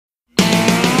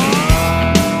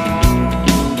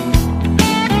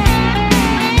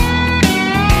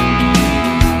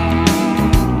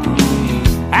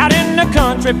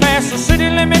we passed the city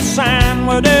limit sign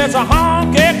where there's a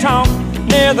honky-tonk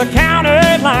near the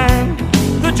county line.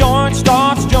 The joint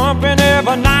starts jumping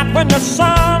every night when the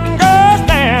sun goes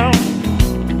down.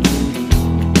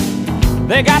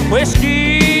 They got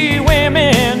whiskey,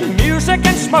 women, music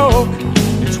and smoke.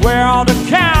 It's where all the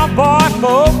cowboy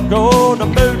folk go to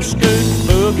boot, scoot,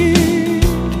 boogie.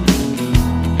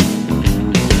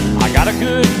 I got a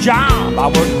good job, I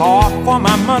work hard for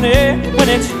my money. When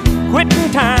it's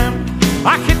quitting time,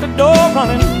 I hit the door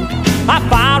running. I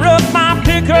fire up my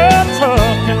pickup truck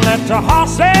and let the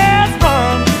horses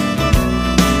run.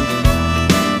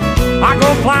 I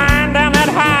go flying down that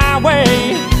highway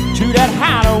to that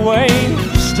hideaway,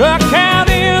 stuck out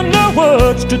in the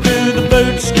woods to do the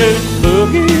boot, scoot,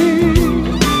 boogie.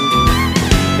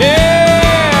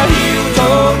 Yeah,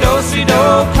 heel-toe,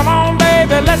 do-si-do, come on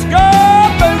baby, let's go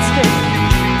boot scoot.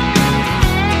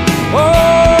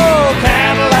 Oh,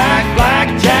 Cadillac,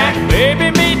 blackjack, baby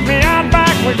meet me out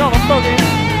back, we're gonna boogie.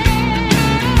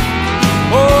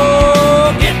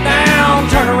 Oh, get down,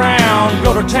 turn around,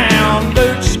 go to town,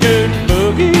 boot, scoot,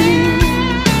 boogie.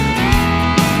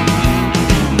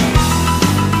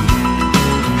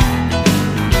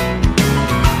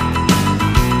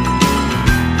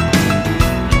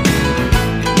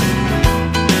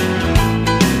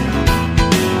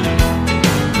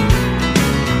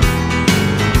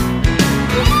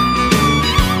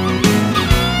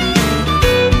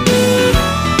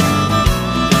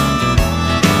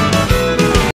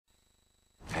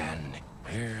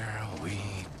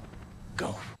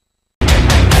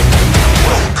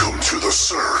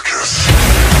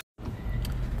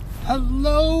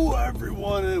 Hello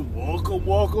everyone and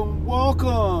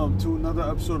welcome to another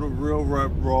episode of Real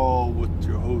Rap Raw with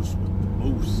your host with the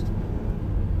most,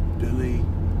 Billy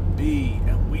B.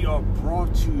 And we are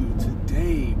brought to you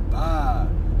today by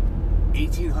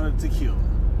 1800 Tequila.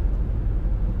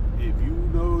 If you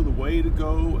know the way to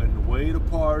go and the way to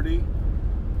party,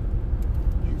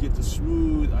 you get the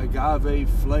smooth agave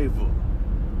flavor.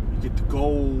 You get the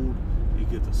gold, you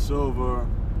get the silver.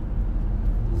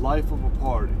 Life of a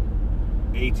party.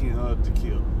 1800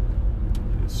 Tequila.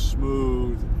 It's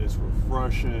smooth, it's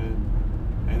refreshing,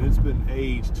 and it's been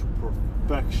aged to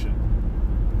perfection.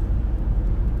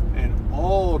 And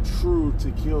all true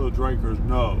tequila drinkers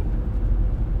know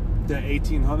that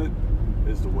 1800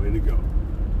 is the way to go.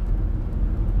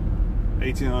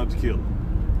 1800 Tequila.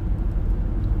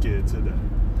 Get it today.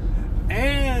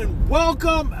 And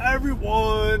welcome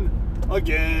everyone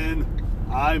again.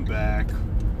 I'm back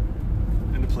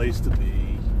in the place to be.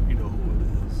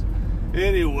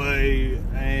 Anyway,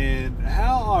 and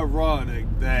how ironic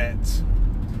that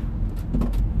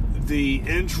the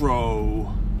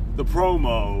intro, the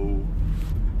promo,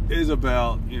 is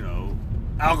about,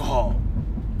 alcohol,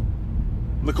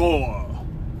 liquor.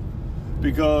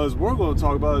 Because we're going to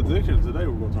talk about addiction today.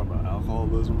 We're going to talk about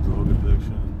alcoholism, drug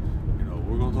addiction.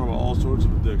 We're going to talk about all sorts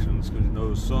of addictions.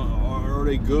 Because, some, are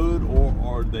they good or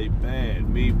are they bad?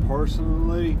 Me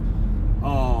personally,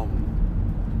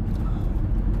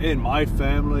 in my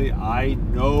family, I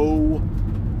know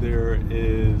there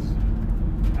is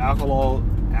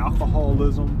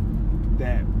alcoholism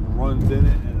that runs in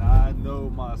it, and I know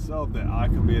myself that I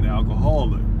can be an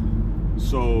alcoholic.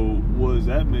 So what does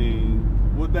that mean?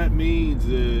 What that means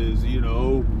is,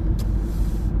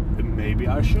 maybe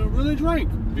I shouldn't really drink,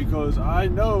 because I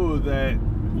know that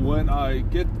when I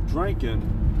get drinking,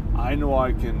 I know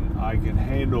I can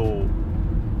handle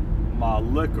my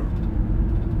liquor.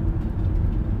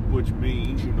 Which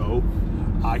means,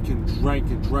 I can drink,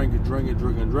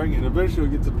 and eventually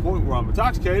get to the point where I'm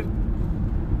intoxicated,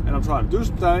 and I'm trying to do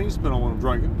some things, depending on what I'm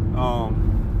drinking. I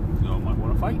might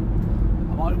want to fight.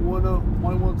 I might want to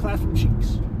clap some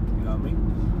cheeks. You know what I mean?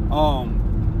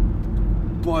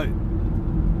 But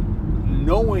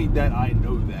knowing that I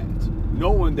know that,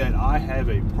 knowing that I have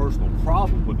a personal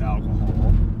problem with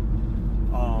alcohol,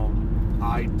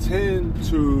 I tend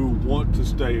to want to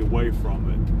stay away from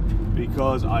it.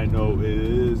 Because I know it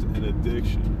is an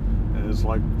addiction, and it's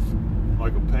like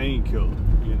a painkiller,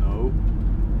 it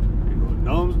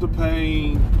numbs the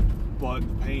pain, but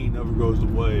the pain never goes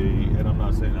away. And I'm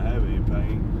not saying I have any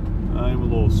pain. I'm a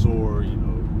little sore,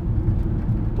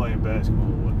 playing basketball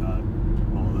and whatnot,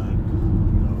 all that.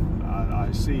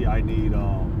 I see I need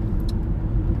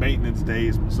maintenance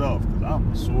days myself, because I'm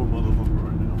a sore motherfucker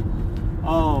right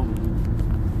now.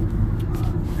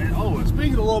 And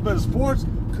speaking a little bit of sports.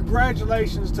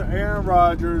 Congratulations to Aaron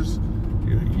Rodgers.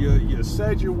 You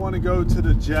said you want to go to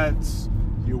the Jets.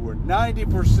 You were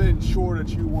 90% sure that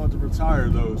you wanted to retire,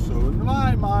 though. So in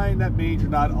my mind, that means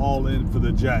you're not all in for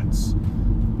the Jets.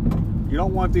 You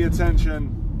don't want the attention.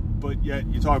 but yet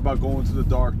you talk about going to the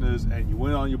darkness, and you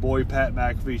went on your boy Pat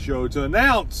McAfee show to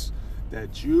announce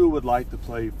that you would like to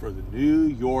play for the New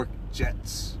York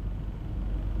Jets.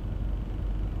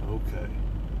 Okay.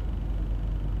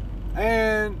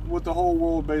 And with the whole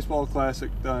World Baseball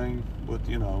Classic thing, with,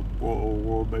 you know,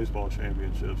 World Baseball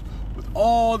Championships, with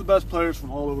all the best players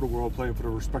from all over the world playing for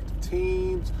their respective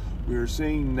teams, we are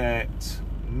seeing that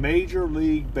Major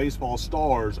League Baseball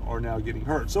stars are now getting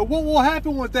hurt. So what will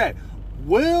happen with that?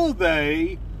 Will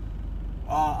they,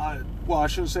 well, I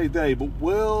shouldn't say they, but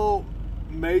will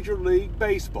Major League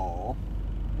Baseball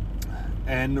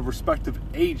and the respective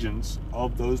agents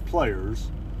of those players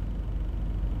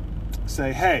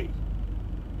say, hey,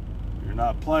 you're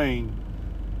not playing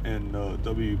in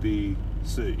WBC.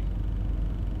 You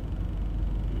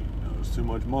know, it's too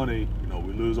much money. You know,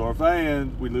 we lose our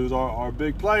fans, we lose our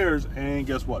big players, and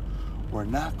guess what? We're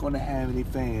not going to have any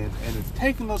fans, and it's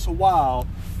taken us a while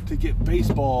to get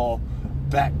baseball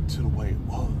back to the way it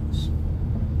was.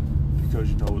 Because,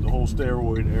 you know, the whole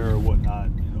steroid era and whatnot,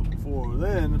 you know, before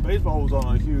then, baseball was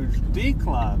on a huge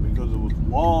decline because it was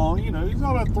long. You know, you're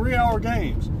talking about 3-hour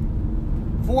games,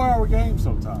 4-hour games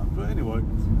sometimes. But anyway,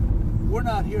 we're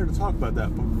not here to talk about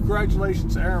that. But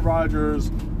congratulations to Aaron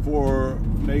Rodgers for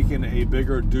making a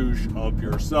bigger douche of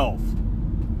yourself.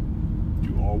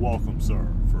 You are welcome, sir,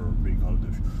 for being called a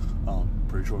douche.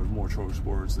 Pretty sure there's more choice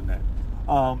words than that.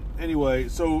 Anyway,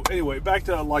 back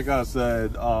to, like I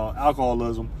said,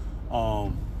 alcoholism.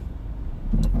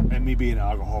 And me being an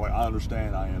alcoholic, I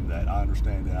understand I am that. I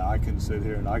understand that I can sit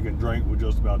here and I can drink with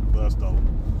just about the best of them.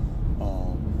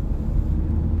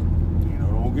 You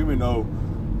know,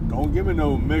 don't give me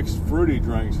no mixed fruity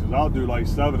drinks, because I'll do like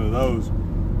 7 of those.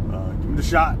 Give me the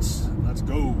shots. Let's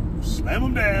go. Slam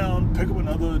them down. Pick up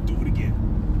another. Do it again.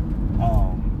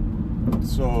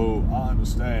 So I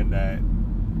understand that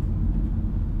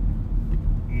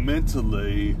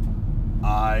mentally,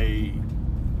 I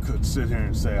could sit here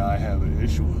and say I have an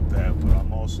issue with that, but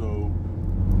I'm also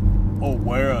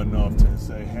aware enough to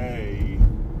say, hey,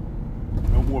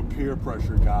 no more peer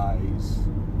pressure, guys.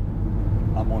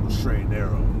 I'm on the straight and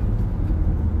narrow.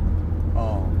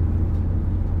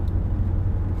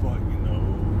 But, you know,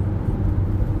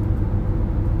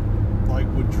 like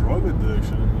with drug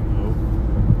addiction, you know,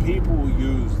 people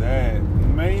use that,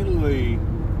 mainly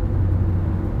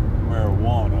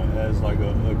marijuana, as like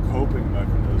a coping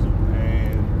mechanism. And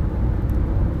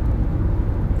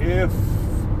if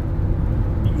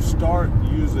you start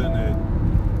using it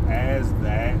as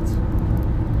that,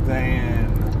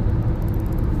 then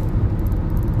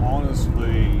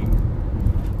honestly,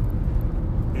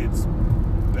 it's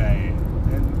bad.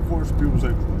 And of course, people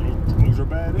say drugs are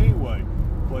bad anyway.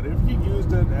 But if you use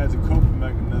it as a coping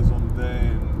mechanism,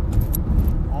 then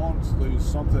honestly,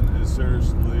 something is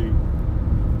seriously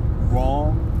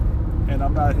wrong. And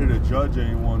I'm not here to judge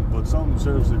anyone, but something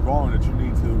seriously wrong that you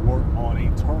need to work on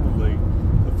internally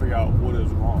to figure out what is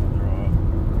wrong. There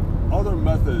are other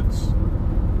methods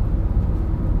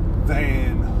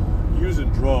than using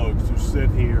drugs to sit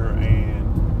here and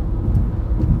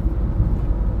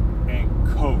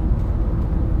cope.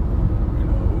 You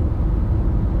know,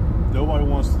 nobody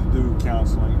wants to do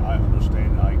counseling. I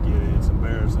understand. I get it. It's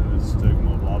embarrassing. It's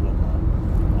stigma. Blah blah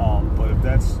blah. But if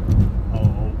that's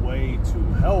a way to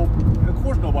help, and of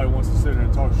course nobody wants to sit there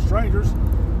and talk to strangers.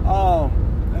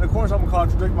 And of course I'm gonna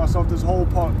contradict myself this whole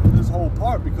part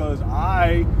because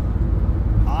I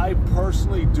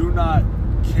personally do not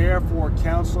care for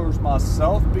counselors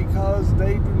myself, because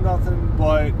they do nothing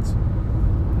but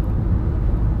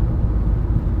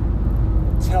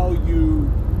tell you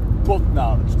book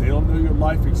knowledge. They don't know your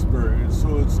life experience,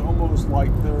 so it's almost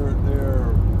like they're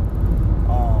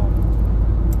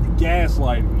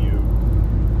gaslighting you,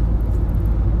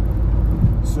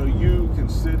 so you can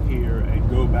sit here and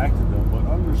go back to them. But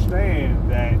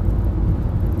understand that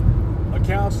a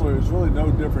counselor is really no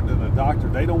different than a doctor.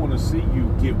 They don't want to see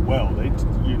you get well. They,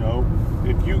 you know,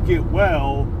 if you get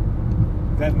well,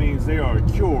 that means they are a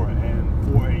cure. And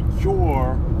for a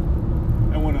cure,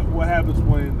 and what happens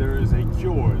when there is a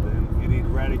cure? Then it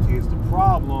eradicates the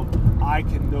problem. I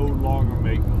can no longer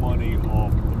make money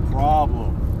off the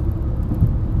problem.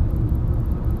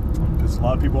 Piss a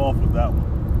lot of people off with that one,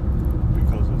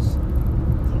 because it's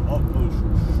the utmost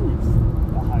truth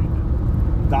behind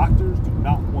it. Doctors do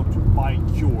not want to find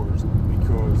cures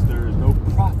because there is no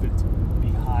profit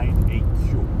behind a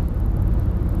cure.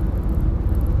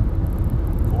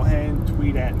 Go ahead and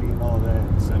tweet at me and all that,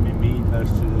 and send me mean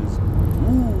messages.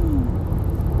 Ooh,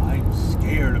 I'm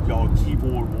scared of y'all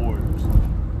keyboard warriors.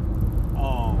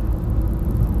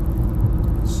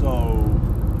 So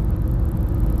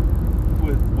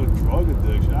with drug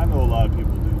addiction, I know a lot of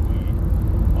people do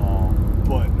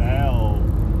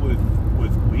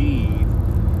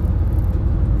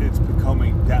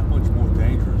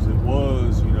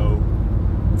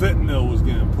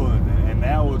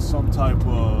some type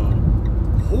of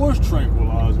horse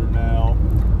tranquilizer now,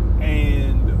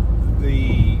 and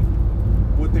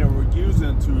what they were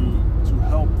using to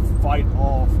help fight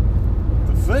off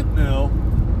the fentanyl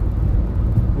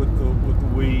with the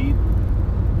weed.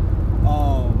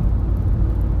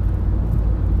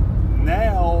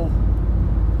 Now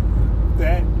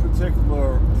that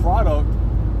particular product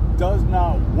does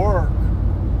not work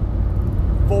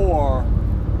for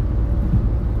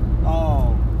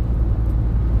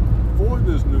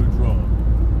this new drug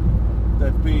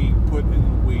that's being put in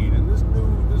the weed, and this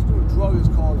new drug is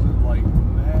causing like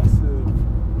massive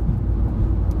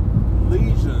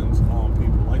lesions on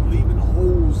people, like leaving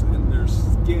holes in their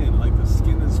skin, like the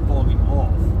skin is falling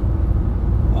off.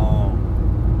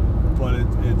 But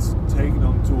it's taking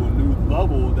them to a new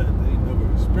level that they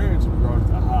never experienced in regards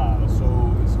to high. So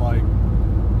it's like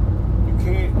you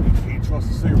can't trust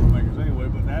the cigarette makers anyway.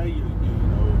 But now you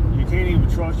can't even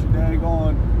trust your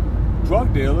daggone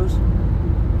drug dealers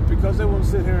because they want to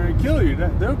sit here and kill you.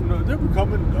 They're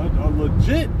becoming a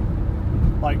legit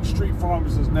like street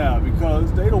pharmacists now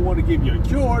because they don't want to give you a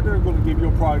cure. They're going to give you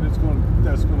a product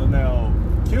that's going to now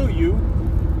kill you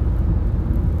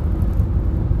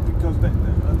because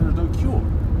there's no cure.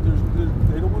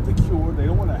 They don't want the cure. They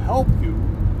don't want to help you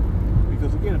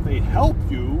because again, if they help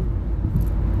you,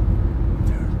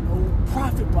 there's no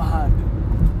profit behind it.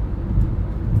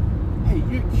 Hey,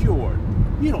 you're cured.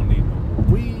 You don't need no more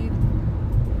weed.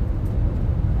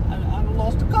 I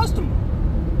lost a customer.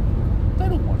 They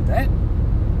don't want that.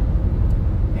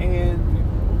 And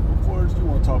of course, you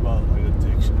want to talk about like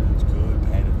addictions, good,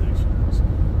 bad addictions.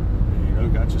 You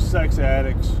got your sex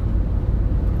addicts.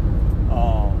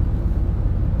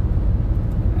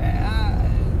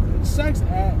 Sex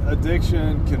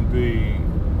addiction can be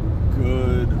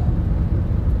good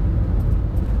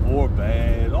or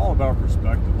bad, all about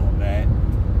perspective on that.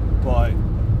 But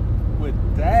with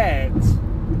that,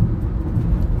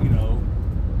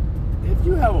 if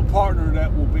you have a partner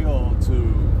that will be able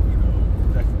to,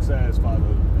 that can satisfy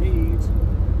those needs,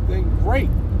 then great.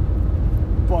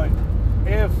 But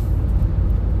if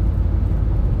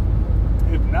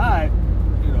not,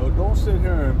 don't sit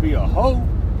here and be a hoe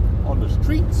on the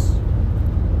streets.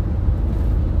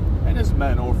 And it's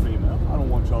man or female. I don't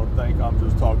want y'all to think I'm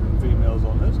just talking to females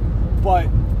on this. But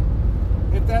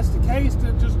if that's the case,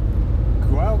 then just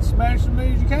go out and smash as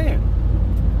many as you can.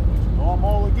 I'm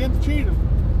all against cheating.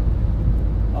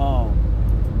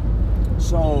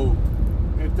 So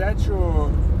if that's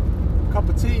your cup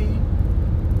of tea,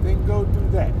 then go do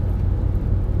that.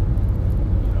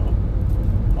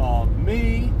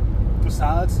 Me,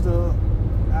 besides the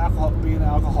being an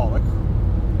alcoholic,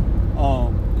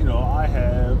 I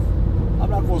have, I'm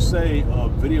not going to say a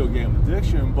video game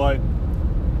addiction, but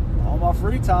on my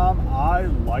free time, I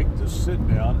like to sit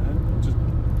down and just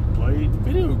play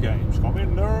video games. Call me a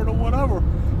nerd or whatever.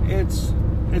 It's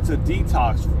a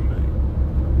detox for me.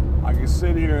 I can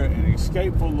sit here and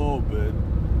escape for a little bit,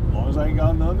 as long as I ain't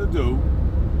got nothing to do,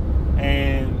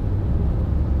 and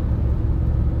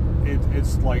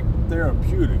it's like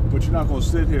therapeutic. But you're not going to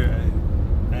sit here and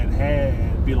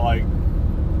be like,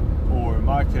 or in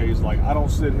my case, like I don't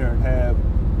sit here and have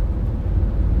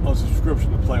a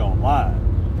subscription to play online,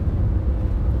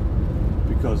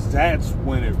 because that's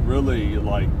when it really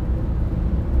like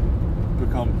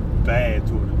becomes bad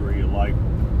to a degree. Like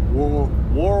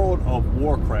World of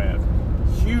Warcraft,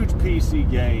 huge PC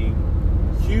game,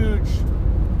 huge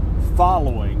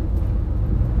following,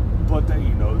 but they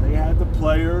had the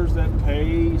players that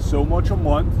pay so much a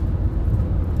month.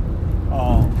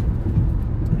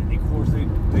 And of course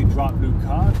they drop new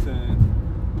content,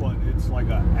 but it's like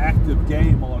an active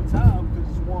game all the time because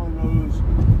it's one of those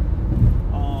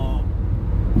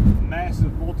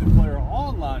massive multiplayer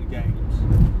online games.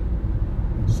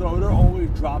 So they're always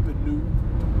dropping new,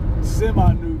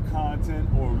 semi-new content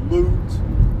or loot.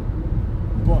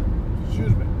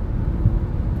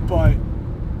 But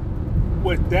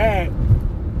with that,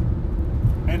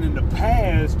 and in the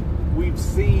past, we've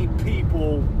seen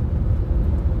people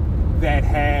that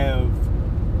have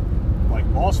like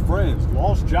lost friends,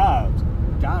 lost jobs,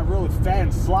 got really fat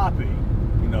and sloppy,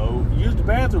 used the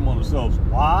bathroom on themselves.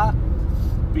 Why?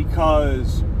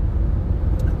 Because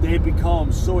they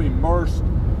become so immersed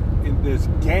in this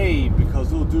game, because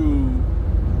they'll do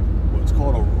what's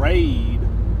called a raid,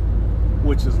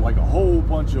 which is like a whole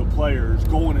bunch of players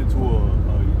going into a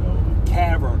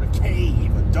cavern, a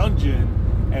cave, a dungeon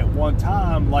at one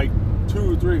time, like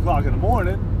 2 or 3 o'clock in the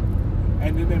morning,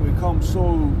 and then they become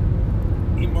so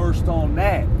immersed on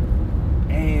that,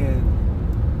 and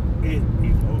it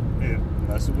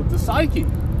messes with the psyche.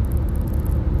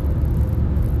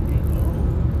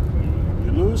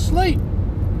 You lose sleep.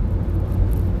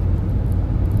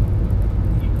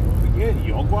 You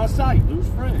don't go outside, you lose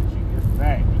friends, you get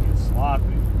fat, you get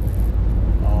sloppy.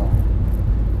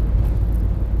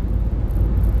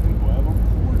 People have a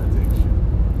porn addiction.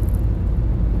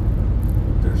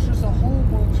 There's just a whole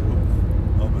bunch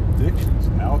of addictions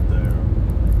out there.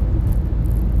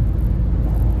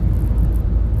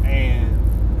 And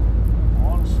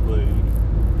honestly,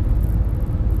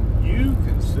 you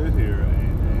can sit here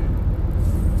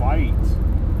and fight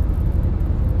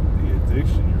the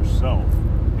addiction yourself.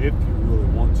 If you really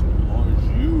want to, as long as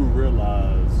you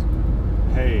realize,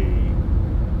 hey,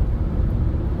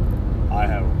 I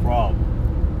have a problem,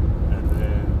 and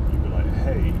then you be like,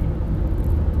 hey,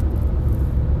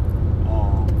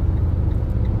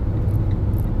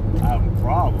 I have a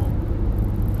problem,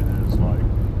 and it's like,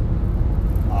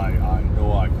 I know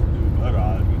I can do better.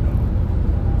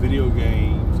 Video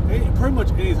games, pretty much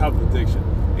any type of addiction,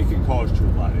 it can cost you a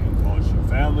lot. It can cost you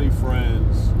family,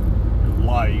 friends, your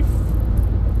life,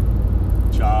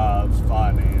 jobs,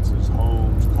 finances,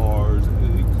 homes, cars.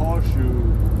 It costs you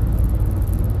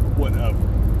whatever.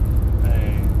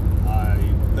 And I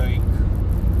think,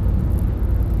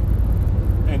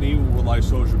 and even with like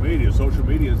social media is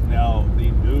now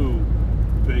the new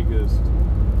biggest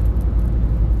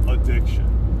addiction.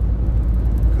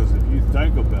 Because if you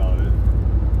think about it,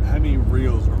 how many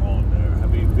reels are on there? How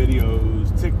many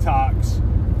videos, TikToks?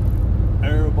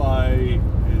 Everybody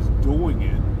is doing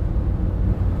it.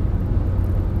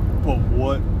 But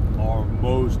what are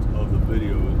most of the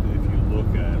videos, if you look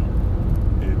at them,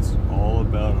 it's all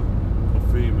about a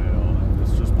female, and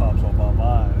this just pops on my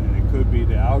mind, and it could be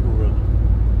the algorithm.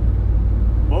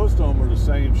 Most of them are the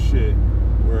same shit,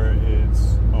 where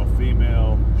it's a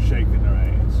female shaking their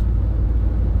ass.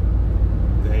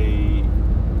 They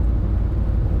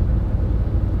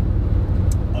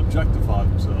objectify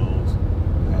themselves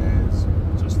as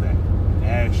just that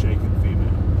ass-shaking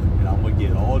female. And I'm going to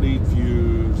get all these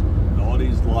views, and all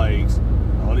these likes,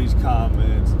 and all these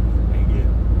comments, and get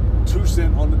 2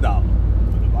 cents on the dollar.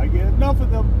 But if I get enough of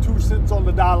them 2 cents on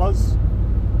the dollars,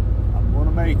 I'm going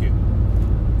to make it.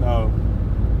 No.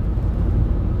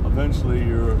 Eventually,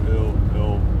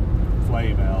 it'll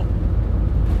flame out.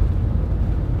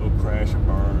 It'll crash and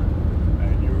burn,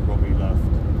 and you're going to be left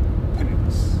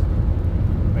penniless,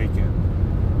 making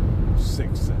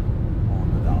 6 cents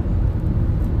on the dollar.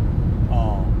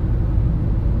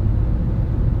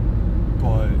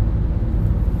 But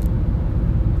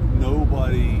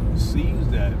nobody sees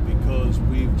that because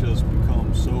we've just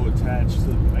become so attached to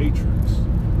the Matrix.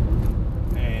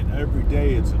 And every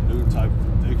day it's a new type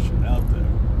of addiction out there.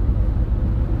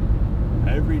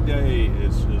 Every day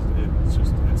it's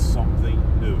something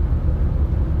new.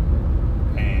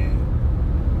 And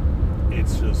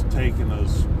it's just taking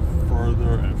us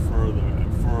further and further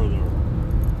and further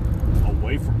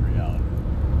away from reality.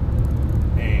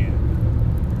 And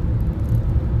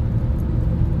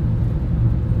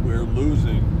we're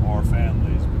losing our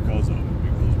families because of it,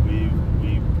 because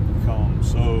we've become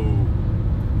so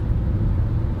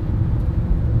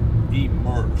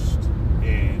immersed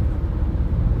in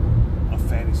a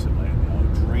fantasy land now, a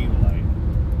dream land.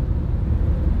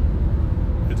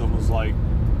 It's almost like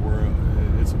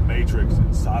it's a matrix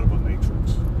inside of a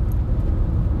matrix,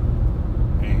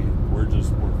 and we're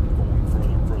going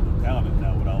further and further down it.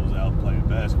 Now, when I was out playing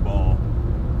basketball,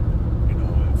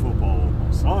 and football with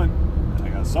my son, and I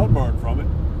got sunburned from it.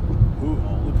 The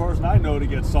only person I know to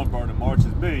get sunburned in March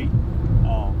is me.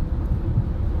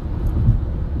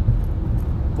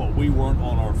 But we weren't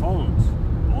on our phones.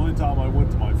 The only time I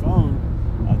went to my phone,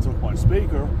 I took my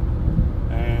speaker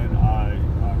and I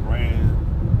ran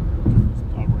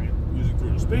music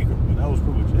through the speaker, but that was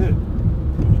pretty much it.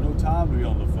 There was no time to be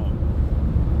on the phone.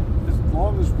 As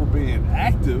long as we're being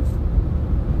active,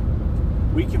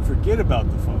 we can forget about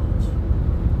the phones.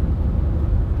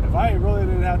 If I really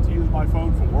didn't have to use my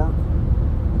phone for work,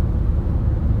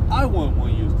 I wouldn't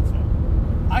want to use the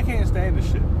phone. I can't stand this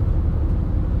shit.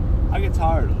 I get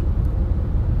tired of it.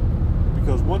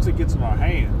 Because once it gets in our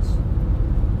hands,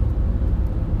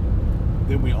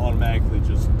 then we automatically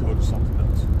just go to something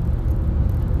else.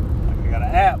 Like I got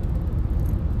an app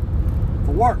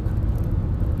for work,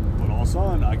 but all of a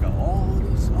sudden I got all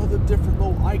these other different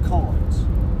little icons.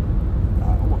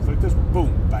 I want to click this one.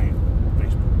 Boom, bam,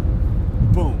 Facebook.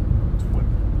 Boom,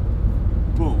 Twitter.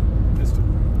 Boom,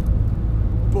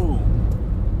 Instagram. Boom.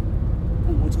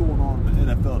 Ooh, what's going on in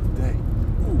the NFL today?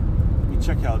 Ooh, let me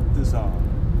check out this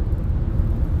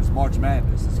March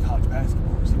Madness, this college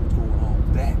basketball, see what's going on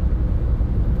with that.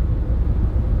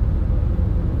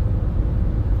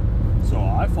 So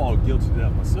I fall guilty to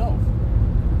that myself.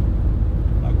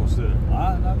 Like,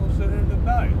 gonna sit here and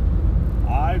deny it.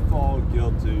 I fall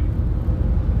guilty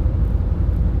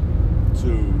to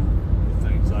the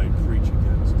things I preach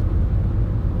against,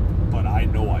 but I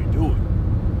know I do it.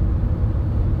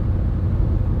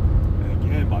 And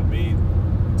again, by me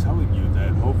telling you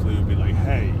that, hopefully you'll be like,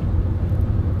 hey,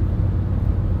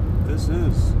 this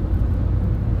is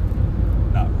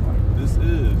not right. This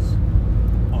is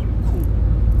uncool,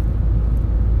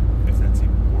 if that's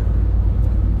even a word.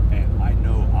 And I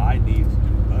know I need to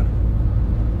do better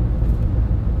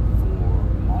for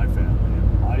my family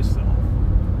and myself,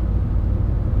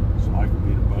 so I can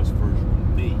be the best version of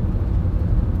me.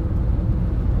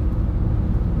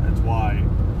 That's why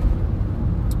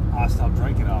I stopped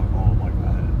drinking alcohol like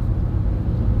I had,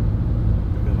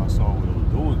 because I saw what it was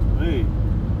doing to me.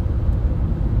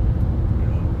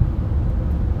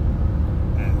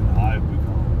 I've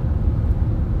become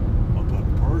a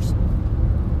better person,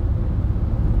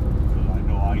 because I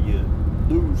know I get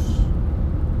loose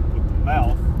with the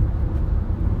mouth,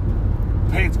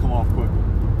 pants come off quicker.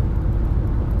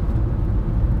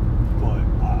 But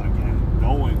again,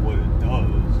 knowing what it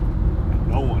does, and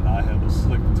knowing I have a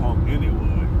slick tongue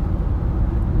anyway,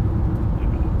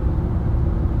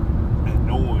 and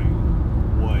knowing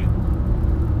what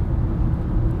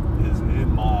is in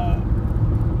my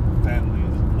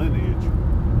family's lineage,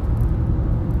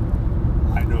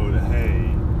 I know that,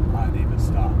 hey, I need to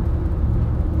stop.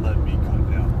 Let me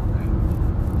cut down on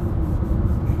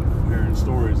that. Hearing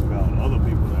stories about other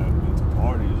people that went to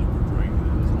parties and were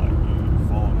drinking, it's like you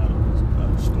falling out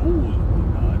of stools and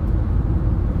whatnot.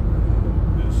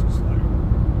 It's just like,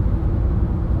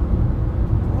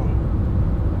 bro,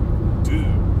 dude,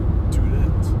 do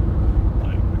that.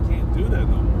 Like, I can't do that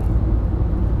no more.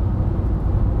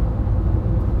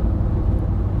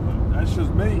 That's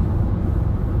just me.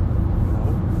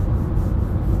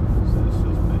 It's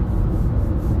just me.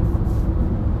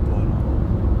 But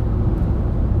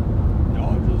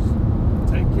y'all just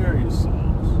take care of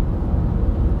yourselves.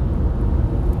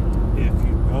 If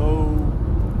you know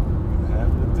you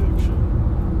have an addiction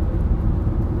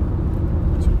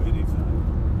to anything,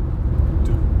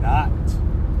 do not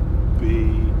be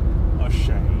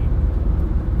ashamed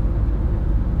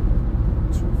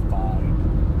to find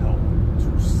help, to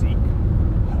seek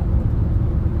help.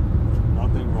 There's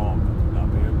nothing wrong with it. Not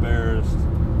be embarrassed.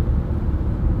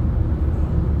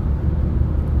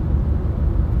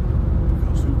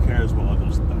 Because who cares what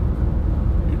others think?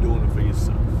 You're doing it for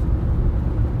yourself.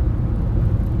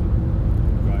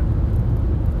 Okay?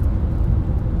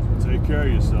 So take care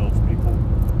of yourselves, people.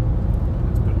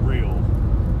 It's been real.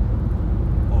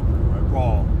 Real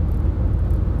Raw.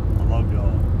 I love y'all.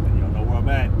 And y'all know where I'm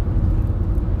at.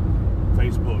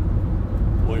 Facebook,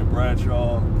 William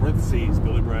Bradshaw, parentheses,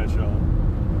 Billy Bradshaw.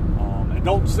 And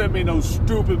don't send me no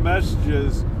stupid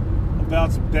messages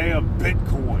about some damn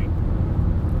Bitcoin.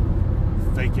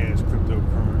 Fake ass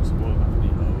cryptocurrency. Well,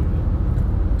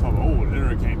 talk about, the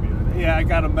internet can't be there. Yeah, I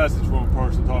got a message from a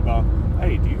person talking about,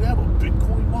 hey, do you have a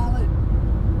Bitcoin wallet?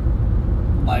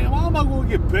 Like, why am I going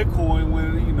to get Bitcoin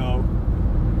when,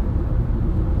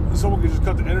 someone can just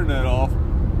cut the internet off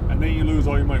and then you lose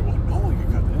all your money? Well, no one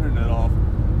can cut the internet off.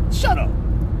 Shut up.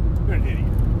 You're an idiot.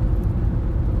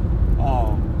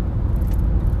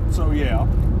 So yeah,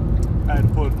 I had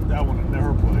to put that one in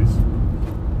her place.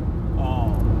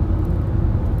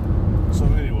 So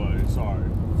anyway, sorry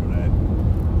for that.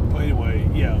 But anyway,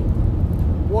 yeah.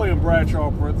 William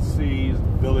Bradshaw, parentheses,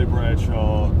 Billy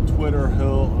Bradshaw, Twitter,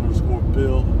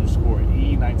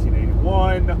 Hill_Bill_E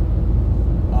 1981.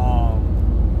 Of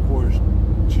course,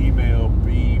 Gmail,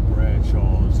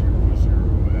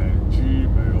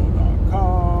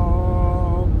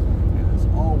 bbradshaw00@gmail.com. And as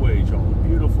always, y'all are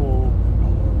beautiful,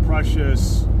 y'all are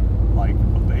precious, like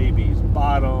a baby's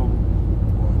bottom,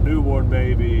 or a newborn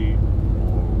baby,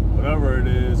 or whatever it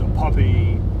is, a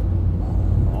puppy,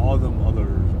 all them other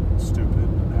stupid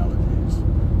analogies.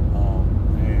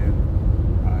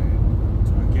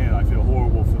 And I feel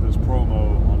horrible for this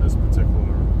promo on this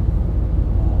particular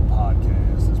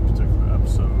podcast, this particular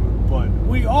episode, but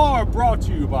we are brought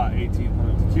to you by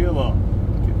 1800 Tequila.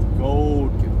 Get the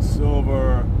gold, get the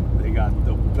silver. They got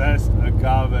the best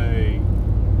agave in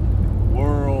the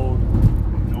world.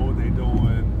 They know what they're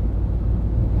doing.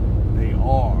 They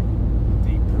are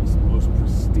the most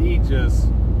prestigious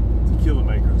tequila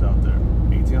makers out there.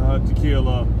 1800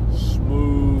 Tequila,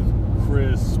 smooth,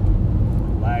 crisp,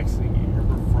 relaxing, and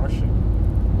refreshing.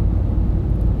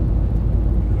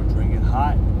 Drink it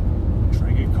hot,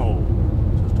 drink it cold.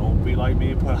 Just don't be like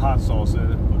me and put hot sauce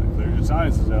in it, but it clears your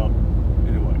sinuses out.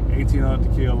 Anyway,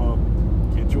 1800 Tequila,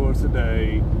 get yours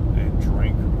today and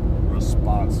drink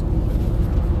responsibly.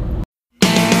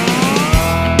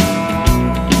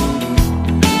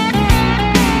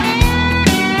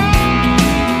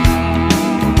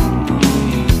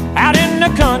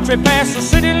 country past the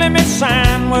city limit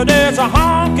sign where there's a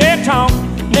honky-tonk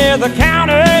near the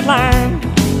county line.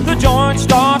 The joint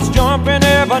starts jumping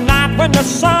every night when the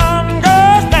sun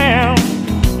goes down.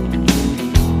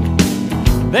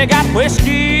 They got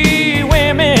whiskey,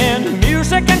 women,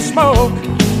 music and smoke.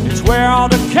 It's where all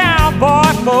the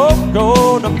cowboy folk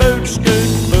go to boot, scoot,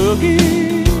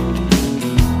 boogie.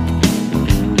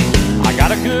 I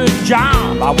got a good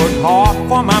job, I work hard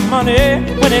for my money.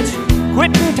 When it's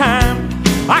quitting time,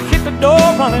 I hit the door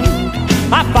running.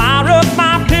 I fire up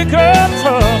my pickup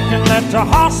truck and let the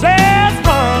horses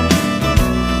run.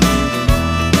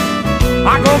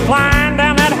 I go flying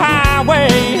down that highway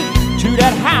to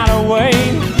that hideaway,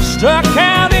 stuck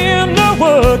out in the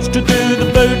woods to do the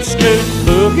boot, scoot,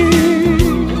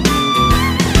 boogie.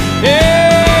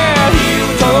 Yeah,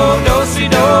 heel-toe,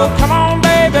 do-si-do, come on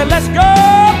baby, let's go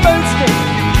boot, scoot.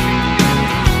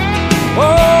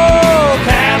 Oh,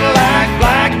 Cadillac,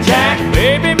 blackjack,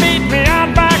 baby meet me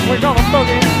out back, we're gonna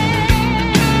boogie.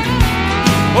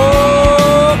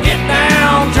 Oh, get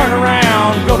down, turn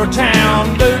around, go to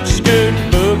town, boot, scoot,